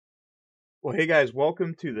Well, hey guys,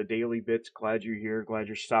 welcome to the Daily Bits. Glad you're here. Glad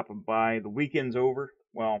you're stopping by. The weekend's over.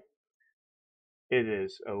 Well, it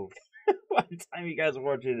is over. By the time you guys are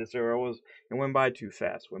watching this, it went by too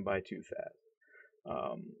fast. Went by too fast.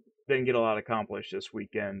 Um, didn't get a lot accomplished this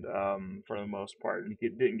weekend, for the most part.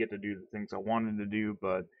 Didn't get to do the things I wanted to do,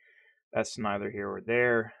 but that's neither here or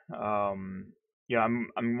there. Yeah,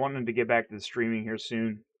 I'm wanting to get back to the streaming here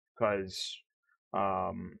soon because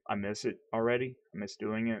I miss it already. I miss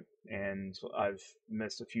doing it, and I've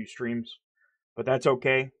missed a few streams, but that's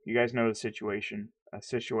okay. You guys know the situation.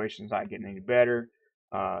 Situation's not getting any better.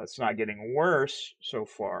 It's not getting worse so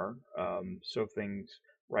far. So things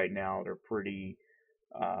right now they're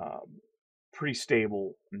uh, pretty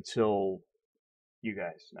stable until you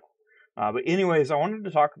guys know. But anyways, I wanted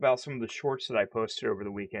to talk about some of the shorts that I posted over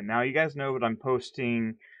the weekend. Now, you guys know that I'm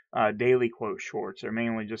posting daily quote shorts. They're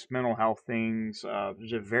mainly just mental health things,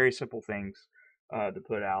 just very simple things to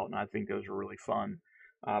put out, and I think those are really fun.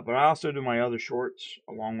 But I also do my other shorts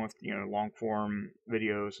along with long form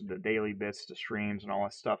videos, the daily bits, the streams, and all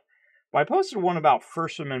that stuff. But I posted one about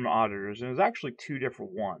First Amendment auditors, and it was actually two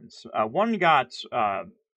different ones. One got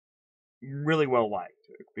really well liked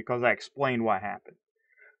because I explained what happened.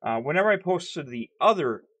 Whenever I posted the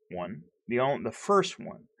other one, the first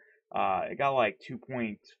one, it got like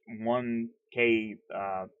 2.1k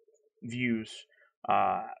views,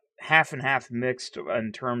 uh, half and half mixed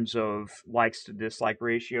in terms of likes to dislike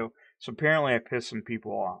ratio. So apparently, I pissed some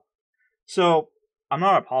people off. So I'm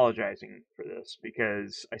not apologizing for this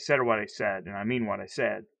because I said what I said and I mean what I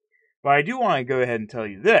said. But I do want to go ahead and tell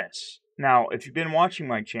you this. Now, if you've been watching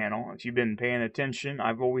my channel, if you've been paying attention,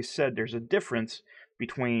 I've always said there's a difference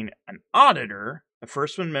between an auditor, a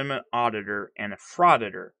First Amendment auditor, and a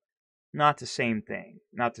frauditor. Not the same thing.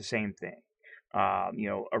 Not the same thing. A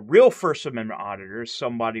real First Amendment auditor is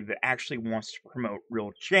somebody that actually wants to promote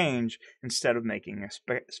real change instead of making a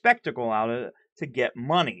spectacle out of it to get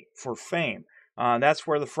money for fame. That's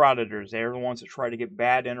where the frauditors, they're the ones that try to get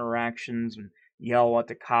bad interactions and yell at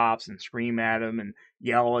the cops and scream at them and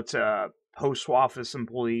yell at post office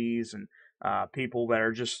employees and people that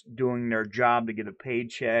are just doing their job to get a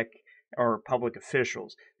paycheck, or public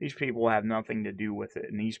officials. These people have nothing to do with it,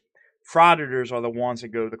 and these frauditors are the ones that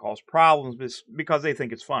go to cause problems because they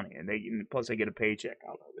think it's funny, and plus they get a paycheck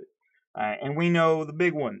out of it. And we know the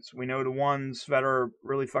big ones. We know the ones that are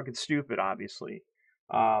really fucking stupid. Obviously,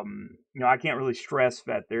 I can't really stress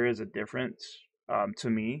that there is a difference. To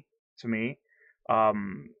me,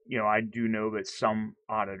 I do know that some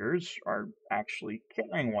auditors are actually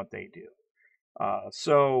caring what they do.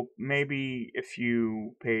 So maybe if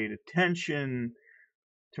you paid attention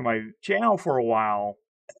to my channel for a while,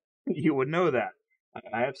 you would know that.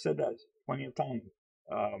 I have said that plenty of times.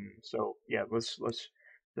 So yeah, let's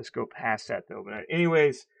go past that though. But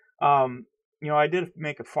anyways, I did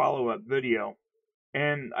make a follow up video,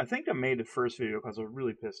 and I think I made the first video because I was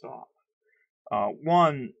really pissed off.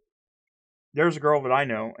 One, there's a girl that I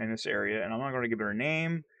know in this area, and I'm not going to give her a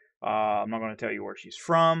name. I'm not going to tell you where she's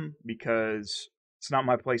from because it's not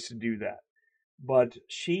my place to do that. But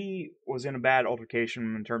she was in a bad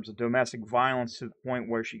altercation in terms of domestic violence to the point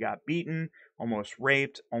where she got beaten, almost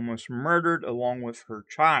raped, almost murdered, along with her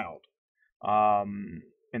child. And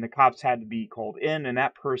the cops had to be called in, and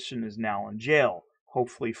that person is now in jail,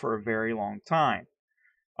 hopefully for a very long time.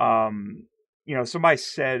 Somebody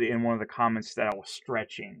said in one of the comments that I was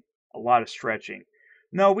stretching, a lot of stretching.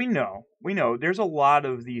 No, we know. There's a lot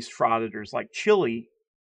of these frauditors, like Chili.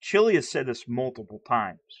 Chili has said this multiple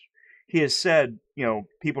times. He has said,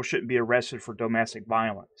 people shouldn't be arrested for domestic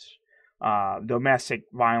violence. Domestic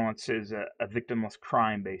violence is a victimless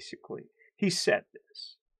crime, basically. He said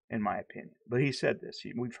this, in my opinion. But he said this.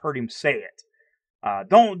 We've heard him say it.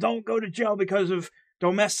 Don't go to jail because of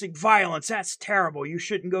domestic violence. That's terrible. You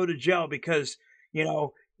shouldn't go to jail because,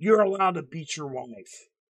 you're allowed to beat your wife.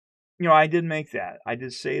 I did make that. I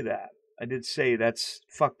did say that. I did say that's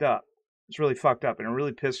fucked up. It's really fucked up. And it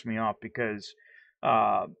really pissed me off because,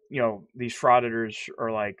 these frauditors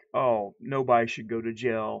are like, oh, nobody should go to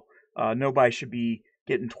jail. Nobody should be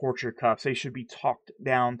getting torture cuffs. They should be talked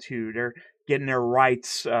down to. They're getting their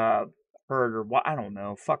rights hurt or what. I don't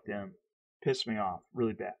know. Fuck them. Pissed me off.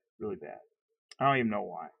 Really bad. Really bad. I don't even know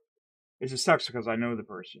why. It just sucks because I know the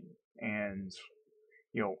person. And,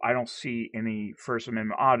 I don't see any First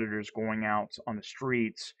Amendment auditors going out on the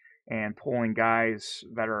streets and pulling guys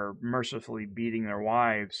that are mercifully beating their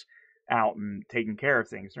wives out and taking care of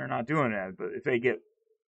things. They're not doing that. But if they get,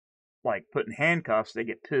 put in handcuffs, they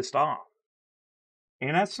get pissed off.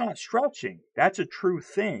 And that's not stretching. That's a true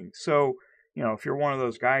thing. So, You know, if you're one of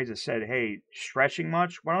those guys that said, hey, stretching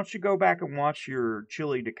much, why don't you go back and watch your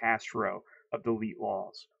Chili de Castro of Delete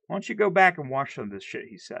Laws? Why don't you go back and watch some of this shit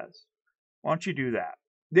he says? Why don't you do that?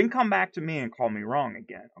 Then come back to me and call me wrong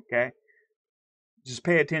again, okay? Just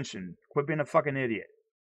pay attention. Quit being a fucking idiot.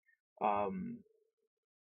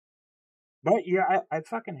 But yeah, I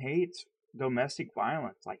fucking hate domestic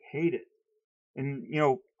violence. I hate it. And you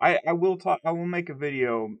know, I will talk. I will make a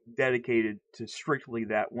video dedicated to strictly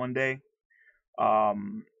that one day.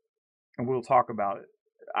 Um, and we'll talk about it.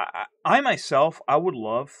 I myself, I would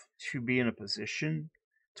love to be in a position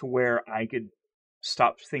to where I could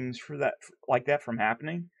stop things for that like that from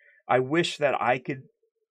happening. I wish that I could,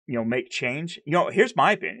 you know, make change. You know, here's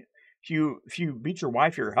my opinion: if you beat your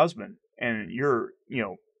wife or your husband and you're, you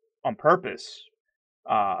know, on purpose,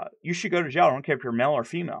 you should go to jail. I don't care if you're male or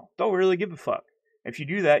female. Don't really give a fuck. If you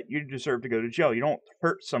do that, you deserve to go to jail. You don't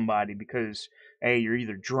hurt somebody because, hey, you're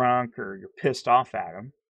either drunk or you're pissed off at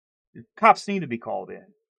them. Cops need to be called in.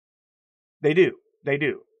 They do. They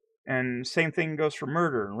do. And same thing goes for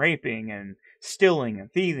murder and raping and stealing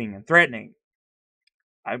and thieving and threatening.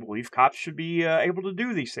 I believe cops should be able to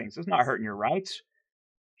do these things. It's not hurting your rights.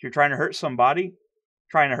 If you're trying to hurt somebody,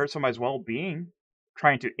 trying to hurt somebody's well-being,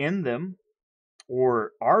 trying to end them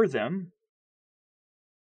or are them,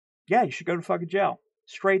 yeah, you should go to fucking jail.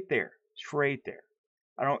 Straight there. Straight there.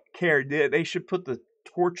 I don't care. They should put the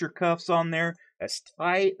torture cuffs on there as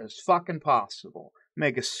tight as fucking possible.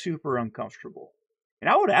 Make us super uncomfortable. And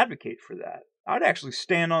I would advocate for that. I'd actually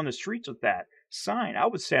stand on the streets with that sign. I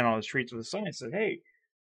would stand on the streets with a sign that said, hey,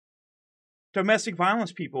 domestic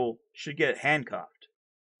violence people should get handcuffed.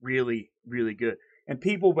 Really, really good. And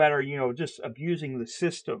people that are, you know, just abusing the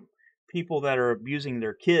system, people that are abusing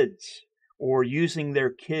their kids or using their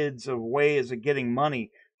kids as ways of getting money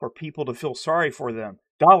for people to feel sorry for them.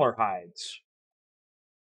 Dollar hides.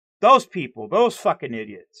 Those people, those fucking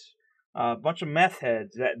idiots. A bunch of meth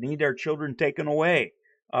heads that need their children taken away.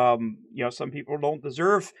 You know, some people don't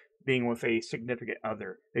deserve being with a significant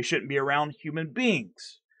other. They shouldn't be around human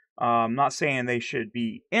beings. I'm not saying they should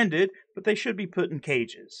be ended, but they should be put in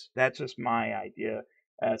cages. That's just my idea.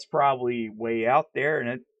 It's probably way out there,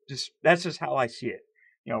 and that's just how I see it.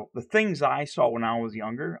 You know, the things I saw when I was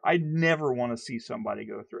younger, I'd never want to see somebody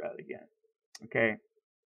go through that again. Okay?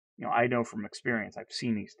 You know, I know from experience. I've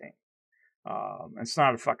seen these things. It's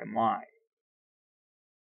not a fucking lie.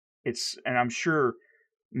 And I'm sure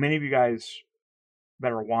many of you guys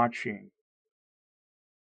that are watching,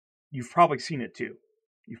 you've probably seen it too.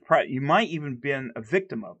 You might even been a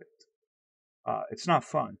victim of it. It's not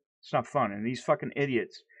fun. It's not fun. And these fucking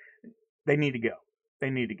idiots, they need to go.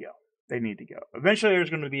 They need to go. They need to go. Eventually, there's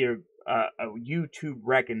going to be a YouTube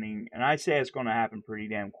reckoning, and I say it's going to happen pretty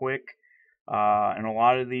damn quick. And a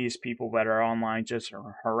lot of these people that are online just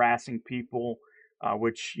are harassing people,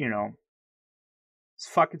 which, you know, it's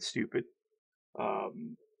fucking stupid.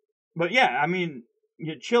 But yeah, I mean,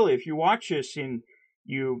 Chili, if you watch this and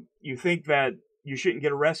you think that you shouldn't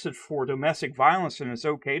get arrested for domestic violence and it's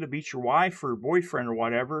okay to beat your wife or boyfriend or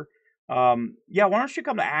whatever, yeah, why don't you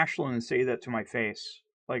come to Ashland and say that to my face?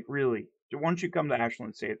 Like, really, why don't you come to Ashland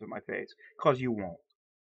and say it to my face? Because you won't.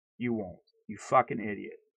 You won't. You fucking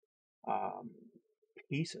idiot.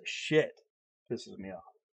 Piece of shit. Pisses me off.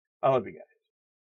 I love you guys.